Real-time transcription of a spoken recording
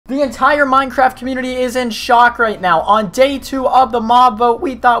The entire Minecraft community is in shock right now. On day 2 of the mob vote,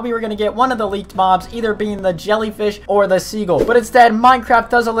 we thought we were going to get one of the leaked mobs, either being the jellyfish or the seagull. But instead, Minecraft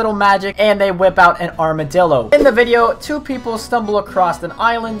does a little magic and they whip out an armadillo. In the video, 2 people stumble across an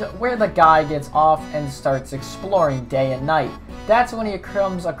island where the guy gets off and starts exploring day and night. That's when he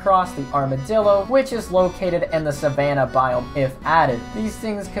comes across the armadillo, which is located in the savanna biome if added. These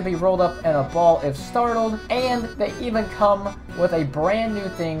things can be rolled up in a ball if startled, and they even come with a brand new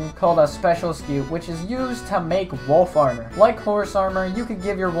thing called a special SKU, which is used to make wolf armor. Like horse armor, you could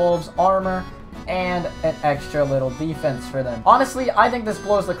give your wolves armor and an extra little defense for them. Honestly, I think this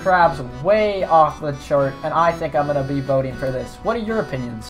blows the crabs way off the chart, and I think I'm going to be voting for this. What are your opinions?